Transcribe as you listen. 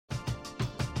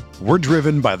We're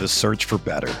driven by the search for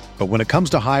better. But when it comes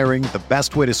to hiring, the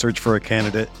best way to search for a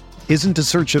candidate isn't to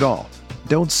search at all.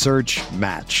 Don't search,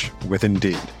 match with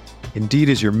Indeed. Indeed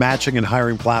is your matching and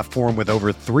hiring platform with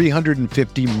over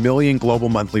 350 million global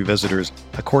monthly visitors,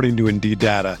 according to Indeed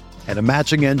data, and a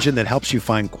matching engine that helps you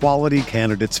find quality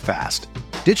candidates fast.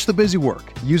 Ditch the busy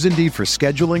work. Use Indeed for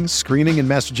scheduling, screening, and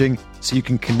messaging so you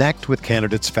can connect with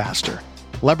candidates faster.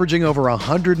 Leveraging over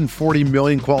 140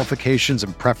 million qualifications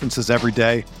and preferences every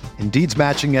day, Indeed's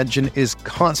matching engine is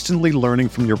constantly learning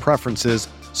from your preferences,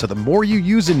 so the more you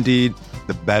use Indeed,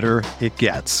 the better it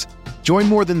gets. Join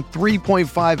more than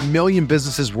 3.5 million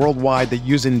businesses worldwide that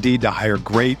use Indeed to hire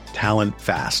great talent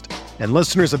fast. And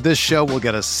listeners of this show will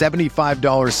get a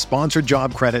 $75 sponsored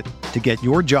job credit to get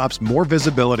your jobs more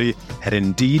visibility at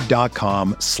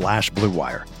Indeed.com/Blue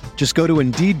Wire. Just go to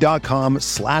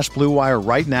Indeed.com/Blue Wire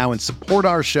right now and support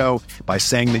our show by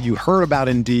saying that you heard about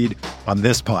Indeed on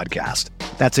this podcast.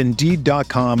 That's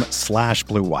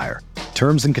Indeed.com/Blue Wire.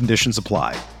 Terms and conditions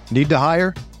apply. Need to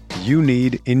hire? You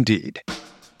need Indeed.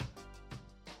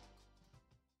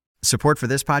 Support for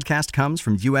this podcast comes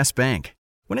from U.S. Bank.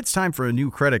 When it's time for a new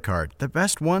credit card, the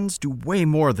best ones do way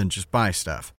more than just buy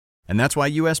stuff. And that's why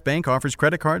U.S. Bank offers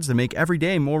credit cards that make every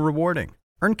day more rewarding.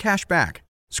 Earn cash back,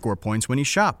 score points when you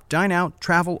shop, dine out,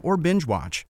 travel, or binge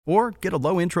watch, or get a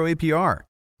low intro APR.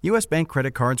 U.S. Bank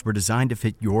credit cards were designed to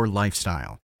fit your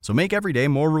lifestyle. So make every day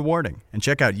more rewarding and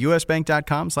check out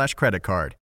usbank.com/credit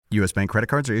card. U.S. Bank credit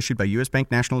cards are issued by U.S. Bank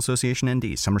National Association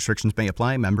ND. Some restrictions may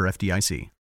apply. Member FDIC.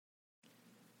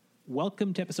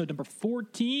 Welcome to episode number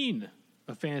 14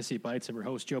 of Fantasy Bites. I'm your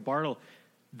host, Joe Bartel.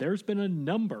 There's been a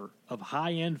number of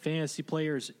high-end fantasy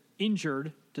players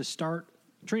injured to start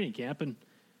training camp, and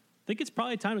I think it's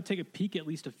probably time to take a peek at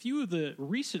least a few of the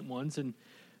recent ones and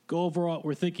go over what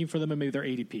we're thinking for them and maybe their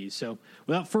ADPs. So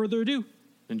without further ado,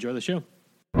 enjoy the show.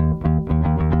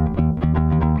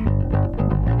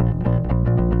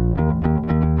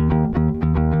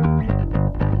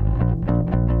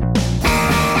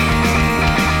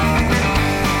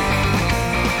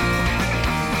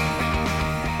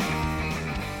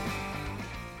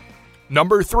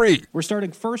 Number 3. We're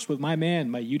starting first with my man,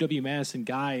 my UW-Madison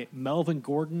guy, Melvin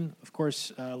Gordon. Of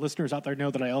course, listeners out there know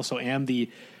that I also am the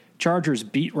Chargers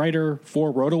beat writer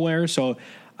for RotoWire, so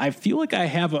I feel like I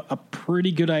have a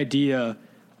pretty good idea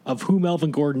of who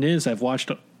Melvin Gordon is. I've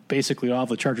watched basically all of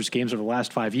the Chargers games over the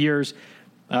last 5 years,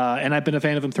 and I've been a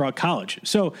fan of him throughout college.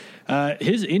 So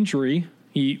his injury,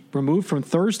 he removed from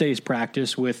Thursday's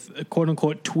practice with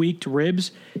quote-unquote tweaked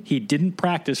ribs. He didn't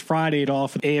practice Friday at all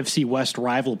for the AFC West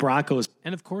rival Broncos.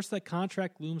 And, of course, that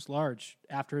contract looms large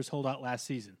after his holdout last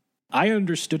season. I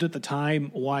understood at the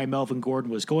time why Melvin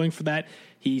Gordon was going for that.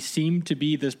 He seemed to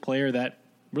be this player that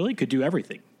really could do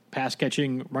everything. Pass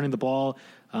catching, running the ball.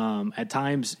 At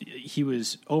times, he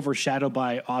was overshadowed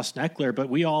by Austin Eckler, but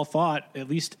we all thought, at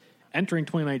least entering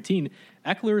 2019,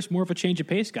 Eckler is more of a change of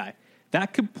pace guy.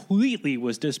 That completely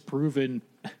was disproven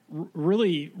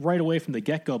really right away from the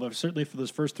get-go, but certainly for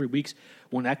those first 3 weeks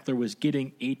when Eckler was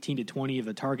getting 18 to 20 of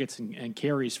the targets and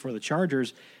carries for the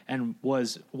Chargers and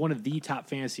was one of the top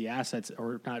fantasy assets,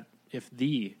 or not if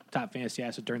the top fantasy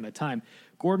asset during that time.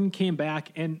 Gordon came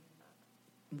back and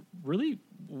really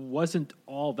wasn't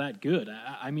all that good.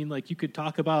 I mean, like, you could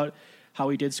talk about how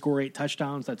he did score 8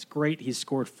 touchdowns. That's great. He's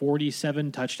scored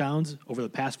 47 touchdowns over the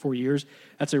past 4 years.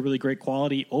 That's a really great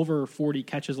quality. Over 40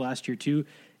 catches last year, too.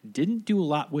 Didn't do a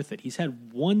lot with it. He's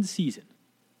had one season,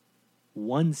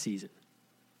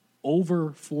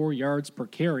 over 4 yards per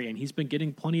carry, and he's been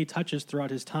getting plenty of touches throughout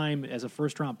his time as a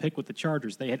first-round pick with the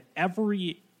Chargers. They had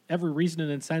every reason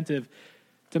and incentive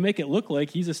to make it look like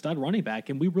he's a stud running back,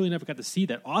 and we really never got to see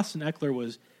that. Austin Eckler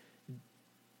was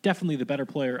definitely the better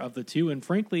player of the two, and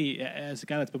frankly, as a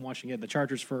guy that's been watching the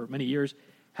Chargers for many years,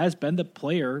 has been the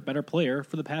better player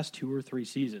for the past 2 or 3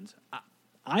 seasons.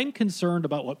 I'm concerned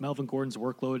about what Melvin Gordon's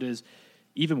workload is,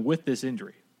 even with this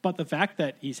injury. But the fact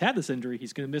that he's had this injury,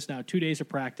 he's going to miss now 2 days of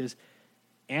practice,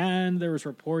 and there was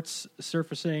reports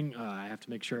surfacing, I have to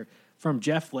make sure, from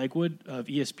Jeff Legwood of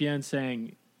ESPN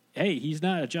saying, hey, he's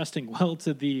not adjusting well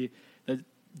to the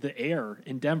air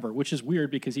in Denver, which is weird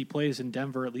because he plays in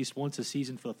Denver at least once a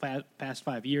season for the past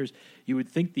 5 years. You would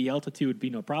think the altitude would be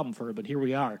no problem for him, but here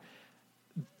we are.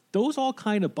 Those all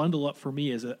kind of bundle up for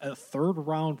me as a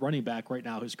third-round running back right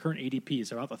now. His current ADP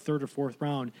is about the third or fourth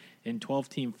round in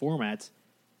 12-team formats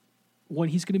when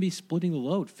he's going to be splitting the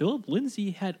load. Philip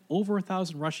Lindsay had over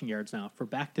 1,000 rushing yards now for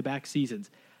back-to-back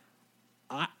seasons.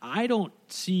 I don't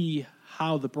see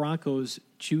how the Broncos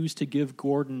choose to give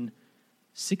Gordon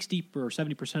 60 or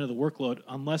 70% of the workload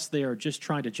unless they are just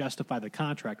trying to justify the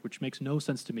contract, which makes no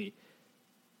sense to me.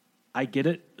 I get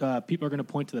it. People are going to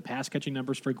point to the pass catching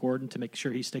numbers for Gordon to make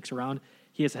sure he sticks around.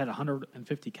 He has had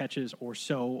 150 catches or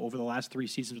so over the last 3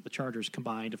 seasons with the Chargers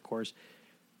combined, of course.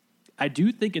 I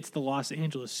do think it's the Los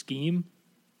Angeles scheme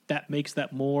that makes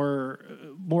that more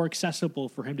accessible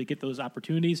for him to get those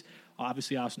opportunities.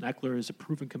 Obviously, Austin Eckler is a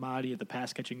proven commodity at the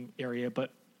pass catching area,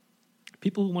 but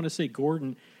people who want to say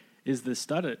Gordon is the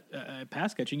stud at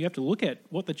pass catching, you have to look at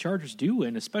what the Chargers do,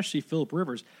 and especially Phillip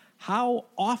Rivers, how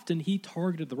often he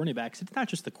targeted the running backs. It's not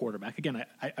just the quarterback. Again,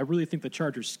 I really think the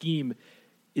Chargers scheme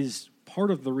is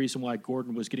part of the reason why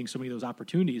Gordon was getting so many of those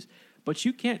opportunities. But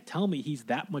you can't tell me he's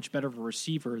that much better of a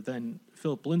receiver than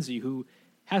Phillip Lindsay, who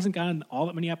hasn't gotten all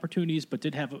that many opportunities, but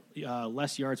did have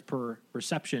less yards per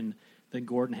reception than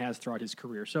Gordon has throughout his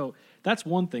career. So that's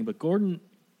one thing. But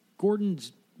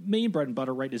Gordon's main bread and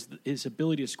butter, right, is his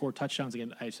ability to score touchdowns.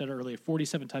 Again, I said earlier,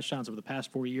 47 touchdowns over the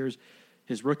past 4 years.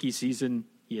 His rookie season,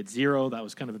 he had 0. That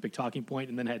was kind of a big talking point.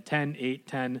 And then had 10, 8,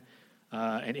 10,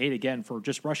 and 8 again for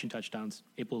just rushing touchdowns,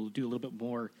 able to do a little bit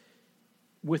more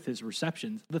with his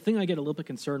receptions. The thing I get a little bit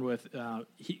concerned with,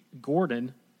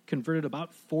 Gordon converted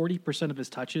about 40% of his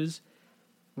touches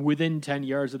within 10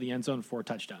 yards of the end zone for a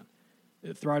touchdown.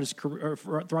 Throughout his career,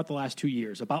 throughout the last 2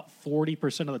 years, about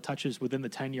 40% of the touches within the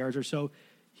 10 yards or so,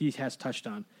 he has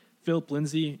touchdown. Phillip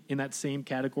Lindsay in that same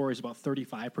category is about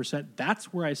 35%.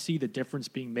 That's where I see the difference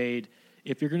being made.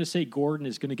 If you're going to say Gordon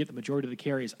is going to get the majority of the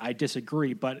carries, I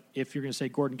disagree. But if you're going to say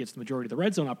Gordon gets the majority of the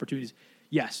red zone opportunities,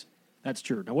 yes, that's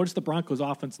true. Now, what does the Broncos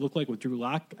offense look like with Drew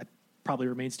Lock? It probably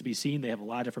remains to be seen. They have a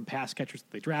lot of different pass catchers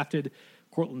that they drafted.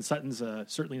 Cortland Sutton's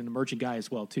certainly an emerging guy as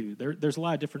well, too. There's a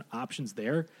lot of different options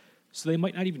there. So they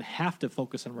might not even have to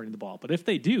focus on running the ball. But if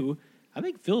they do, I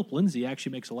think Phillip Lindsay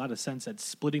actually makes a lot of sense at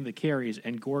splitting the carries,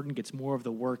 and Gordon gets more of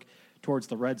the work towards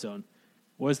the red zone.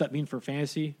 What does that mean for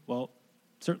fantasy? Well,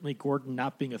 certainly Gordon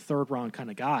not being a third-round kind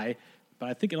of guy, but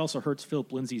I think it also hurts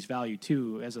Phillip Lindsay's value,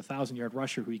 too, as a 1,000-yard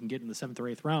rusher who you can get in the 7th or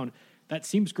 8th round. That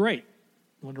seems great,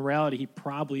 when in reality he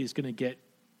probably is going to get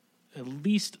at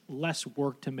least less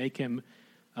work to make him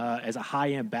as a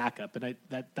high-end backup, and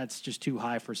that's just too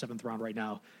high for 7th round right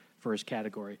now for his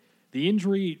category. The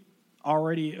injury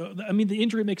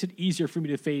makes it easier for me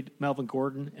to fade Melvin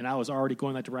Gordon, and I was already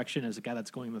going that direction as a guy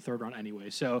that's going in the 3rd round anyway.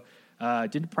 So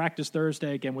didn't practice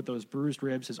Thursday, again, with those bruised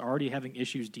ribs, is already having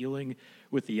issues dealing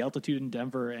with the altitude in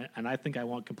Denver, and I think I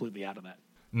want completely out of that.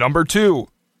 Number 2.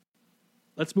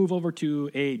 Let's move over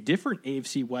to a different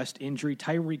AFC West injury.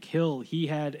 Tyreek Hill, he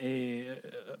had a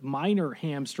minor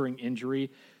hamstring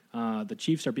injury. The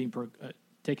Chiefs are being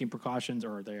taking precautions,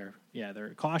 or they're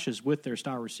cautious with their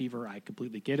star receiver. I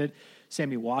completely get it.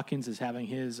 Sammy Watkins is having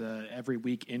his every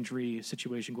week injury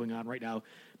situation going on right now,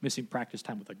 missing practice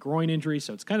time with a groin injury.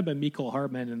 So it's kind of been Mecole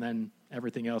Hardman and then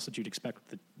everything else that you'd expect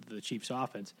with the Chiefs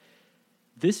offense.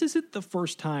 This isn't the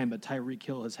first time that Tyreek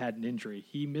Hill has had an injury.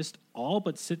 He missed all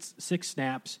but six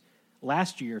snaps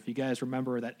last year. If you guys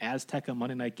remember that Azteca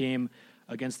Monday night game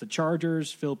against the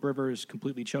Chargers, Phillip Rivers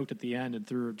completely choked at the end and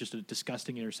threw just a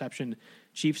disgusting interception.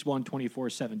 Chiefs won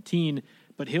 24-17,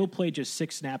 but Hill played just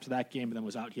 6 snaps of that game and then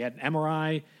was out. He had an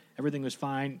MRI. Everything was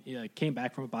fine. He came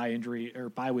back from a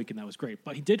bye week, and that was great.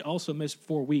 But he did also miss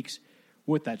 4 weeks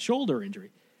with that shoulder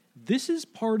injury. This is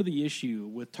part of the issue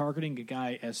with targeting a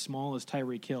guy as small as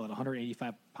Tyreek Hill at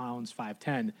 185 pounds,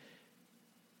 5'10".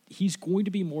 He's going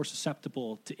to be more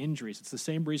susceptible to injuries. It's the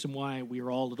same reason why we were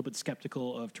all a little bit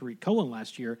skeptical of Tyreek Cohen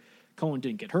last year. Cohen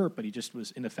didn't get hurt, but he just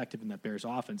was ineffective in that Bears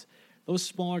offense. Those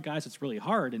smaller guys, it's really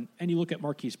hard. And you look at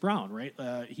Marquise Brown, right?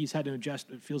 He's had to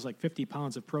ingest, it feels like 50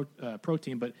 pounds of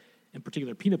protein, but in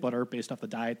particular peanut butter, based off the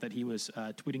diet that he was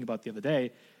tweeting about the other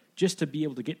day, just to be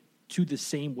able to get to the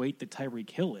same weight that Tyreek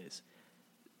Hill is.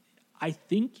 I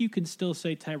think you can still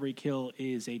say Tyreek Hill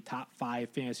is a top 5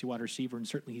 fantasy wide receiver, and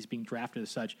certainly he's being drafted as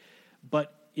such.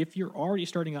 But if you're already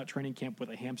starting out training camp with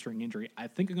a hamstring injury, I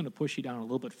think I'm going to push you down a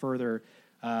little bit further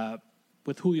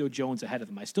with Julio Jones ahead of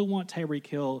him. I still want Tyreek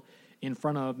Hill in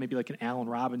front of maybe like an Allen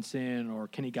Robinson or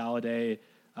Kenny Golladay,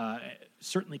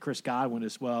 certainly Chris Godwin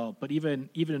as well, but even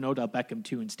an Odell Beckham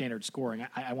too in standard scoring.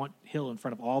 I want Hill in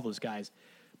front of all those guys.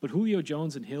 But Julio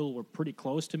Jones and Hill were pretty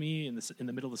close to me in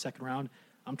the middle of the 2nd round.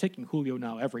 I'm taking Julio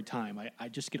now every time. I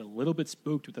just get a little bit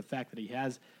spooked with the fact that he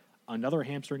has another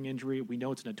hamstring injury. We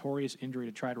know it's a notorious injury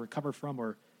to try to recover from,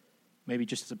 or maybe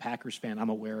just as a Packers fan, I'm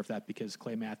aware of that because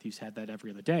Clay Matthews had that every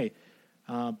other day.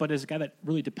 But as a guy that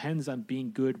really depends on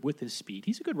being good with his speed,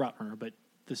 he's a good route runner, but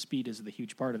the speed is the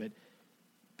huge part of it.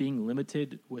 Being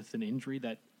limited with an injury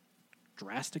that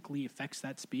drastically affects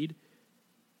that speed,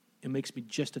 it makes me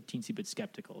just a teensy bit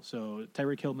skeptical. So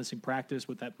Tyreek Hill missing practice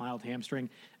with that mild hamstring.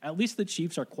 At least the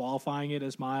Chiefs are qualifying it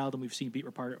as mild, and we've seen beat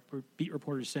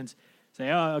reporters since say,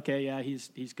 oh, okay, yeah, he's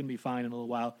going to be fine in a little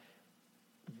while.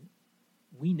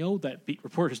 We know that beat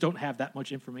reporters don't have that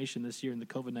much information this year in the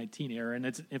COVID-19 era, and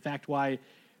it's, in fact, why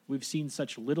we've seen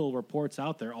such little reports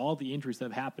out there. All the injuries that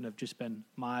have happened have just been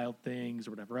mild things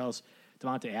or whatever else.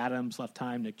 Devontae Adams left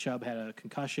time. Nick Chubb had a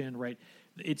concussion, right?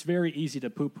 It's very easy to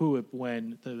poo-poo it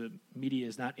when the media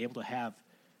is not able to have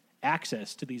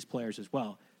access to these players as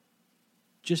well.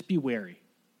 Just be wary.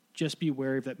 Just be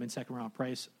wary of that mid-second round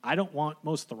price. I don't want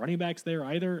most of the running backs there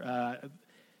either.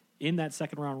 In that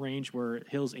second round range where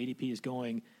Hill's ADP is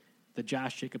going, the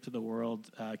Josh Jacobs of the world,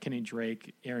 Kenny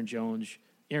Drake, Aaron Jones,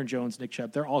 Nick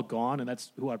Chubb, they're all gone, and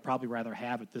that's who I'd probably rather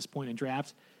have at this point in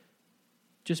drafts.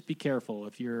 Just be careful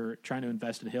if you're trying to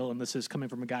invest in Hill, and this is coming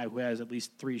from a guy who has at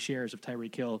least 3 shares of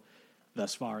Tyreek Hill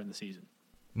thus far in the season.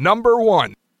 Number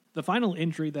 1. The final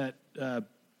injury that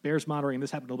bears monitoring, this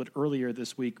happened a little bit earlier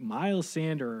this week, Miles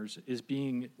Sanders is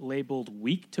being labeled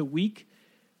week to week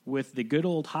with the good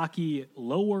old hockey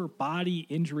lower body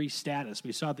injury status.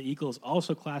 We saw the Eagles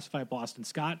also classify Boston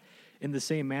Scott in the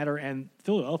same manner, and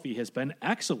Philadelphia has been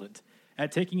excellent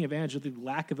at taking advantage of the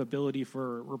lack of ability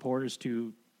for reporters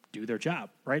to do their job,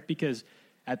 right? Because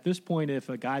at this point, if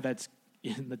a guy that's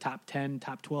in the top 10,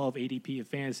 top 12 ADP of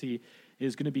fantasy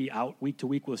is going to be out week to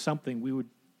week with something, we would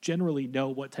generally know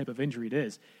what type of injury it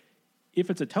is.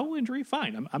 If it's a toe injury,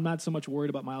 fine. I'm not so much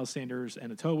worried about Miles Sanders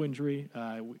and a toe injury.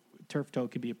 Turf toe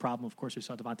can be a problem. Of course, we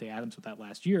saw Devontae Adams with that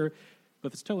last year. But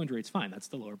if it's a toe injury, it's fine. That's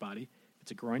the lower body. If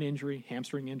it's a groin injury,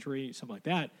 hamstring injury, something like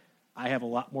that, I have a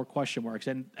lot more question marks.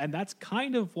 And that's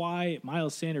kind of why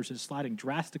Miles Sanders is sliding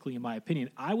drastically, in my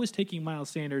opinion. I was taking Miles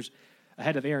Sanders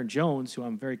ahead of Aaron Jones, who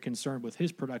I'm very concerned with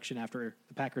his production after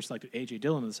the Packers selected A.J.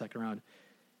 Dillon in the second round.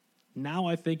 Now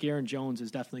I think Aaron Jones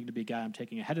is definitely going to be a guy I'm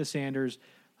taking ahead of Sanders.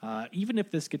 Even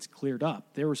if this gets cleared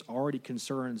up, there was already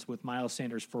concerns with Miles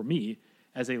Sanders for me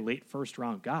as a late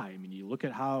first-round guy. I mean, you look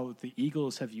at how the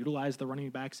Eagles have utilized the running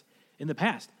backs in the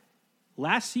past.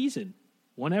 Last season,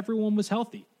 when everyone was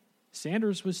healthy,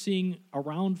 Sanders was seeing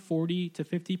around 40 to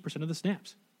 50% of the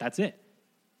snaps. That's it.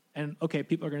 And, okay,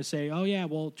 people are going to say, oh, yeah,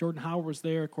 well, Jordan Howard was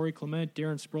there, Corey Clement,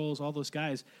 Darren Sproles, all those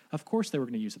guys. Of course they were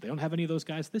going to use it. They don't have any of those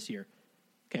guys this year.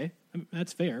 Okay, I mean,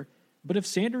 that's fair. But if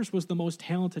Sanders was the most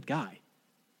talented guy,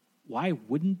 why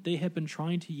wouldn't they have been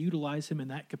trying to utilize him in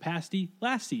that capacity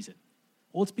last season?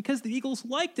 Well, it's because the Eagles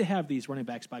like to have these running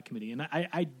backs by committee. And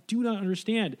I do not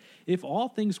understand, if all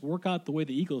things work out the way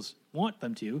the Eagles want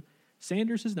them to,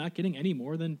 Sanders is not getting any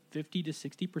more than 50 to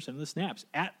 60% of the snaps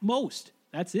at most.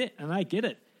 That's it. And I get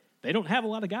it. They don't have a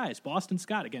lot of guys. Boston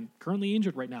Scott, again, currently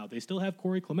injured right now. They still have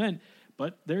Corey Clement,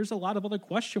 but there's a lot of other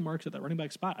question marks at that running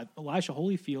back spot. Elijah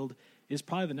Holyfield is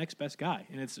probably the next best guy.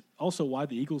 And it's also why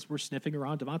the Eagles were sniffing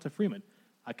around Devonta Freeman.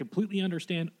 I completely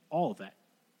understand all of that.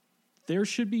 There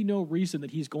should be no reason that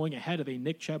he's going ahead of a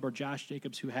Nick Chubb or Josh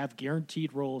Jacobs who have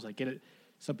guaranteed roles. I get it.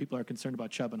 Some people are concerned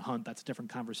about Chubb and Hunt. That's a different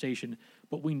conversation.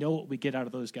 But we know what we get out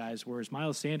of those guys, whereas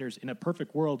Miles Sanders, in a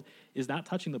perfect world, is not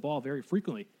touching the ball very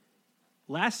frequently.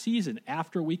 Last season,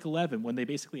 after Week 11, when they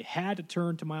basically had to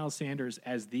turn to Miles Sanders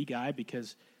as the guy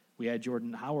because we had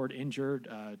Jordan Howard injured,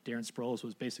 Darren Sproles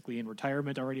was basically in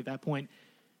retirement already at that point,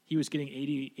 he was getting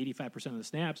 85% of the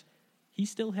snaps. He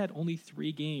still had only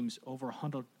 3 games over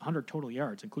 100 total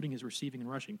yards, including his receiving and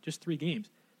rushing. Just 3 games.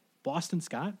 Boston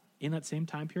Scott, in that same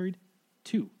time period,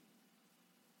 2.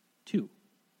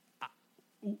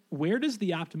 Where does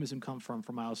the optimism come from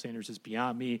for Miles Sanders is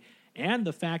beyond me. And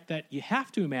the fact that you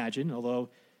have to imagine, although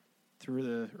through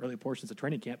the early portions of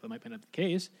training camp that might be not the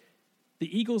case,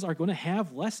 the Eagles are going to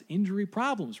have less injury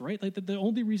problems, right? Like the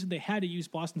only reason they had to use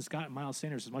Boston Scott and Miles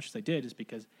Sanders as much as they did is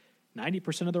because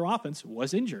 90% of their offense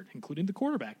was injured, including the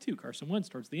quarterback, too, Carson Wentz,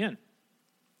 towards the end.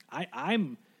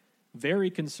 I'm very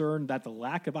concerned that the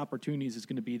lack of opportunities is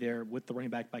going to be there with the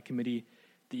running back by committee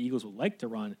the Eagles would like to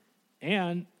run,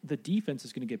 and the defense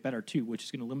is going to get better, too, which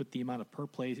is going to limit the amount of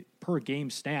per game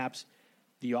snaps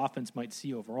the offense might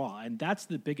see overall. And that's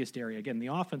the biggest area. Again, the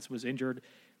offense was injured.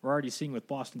 We're already seeing with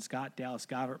Boston Scott, Dallas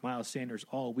Goedert, Miles Sanders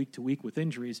all week to week with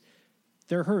injuries.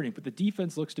 They're hurting, but the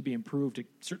defense looks to be improved. It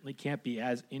certainly can't be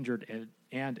as injured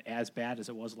and as bad as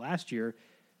it was last year.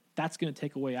 That's going to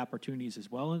take away opportunities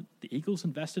as well. And the Eagles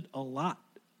invested a lot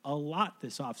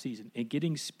this offseason in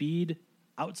getting speed,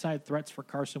 outside threats for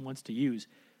Carson Wentz to use.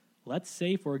 Let's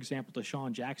say, for example,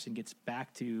 DeSean Jackson gets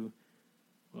back to,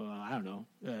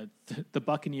 the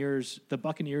Buccaneers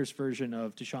version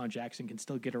of DeSean Jackson can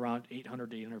still get around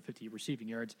 800 to 850 receiving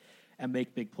yards and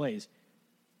make big plays.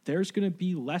 There's going to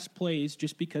be less plays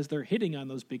just because they're hitting on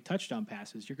those big touchdown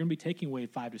passes. You're going to be taking away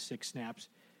 5 to 6 snaps.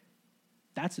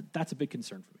 That's a big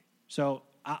concern for me. So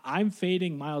I'm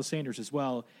fading Miles Sanders as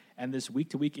well and this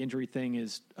week-to-week injury thing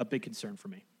is a big concern for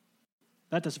me.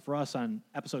 That does it for us on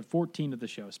episode 14 of the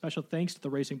show. Special thanks to the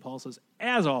Racing Pulses,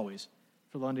 as always,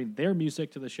 for lending their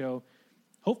music to the show.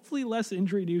 Hopefully less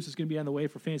injury news is going to be on the way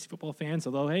for fantasy football fans,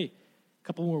 although, hey, a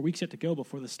couple more weeks yet to go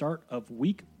before the start of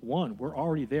week 1. We're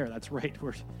already there. That's right.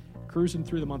 We're cruising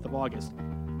through the month of August.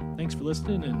 Thanks for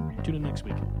listening, and tune in next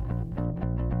week.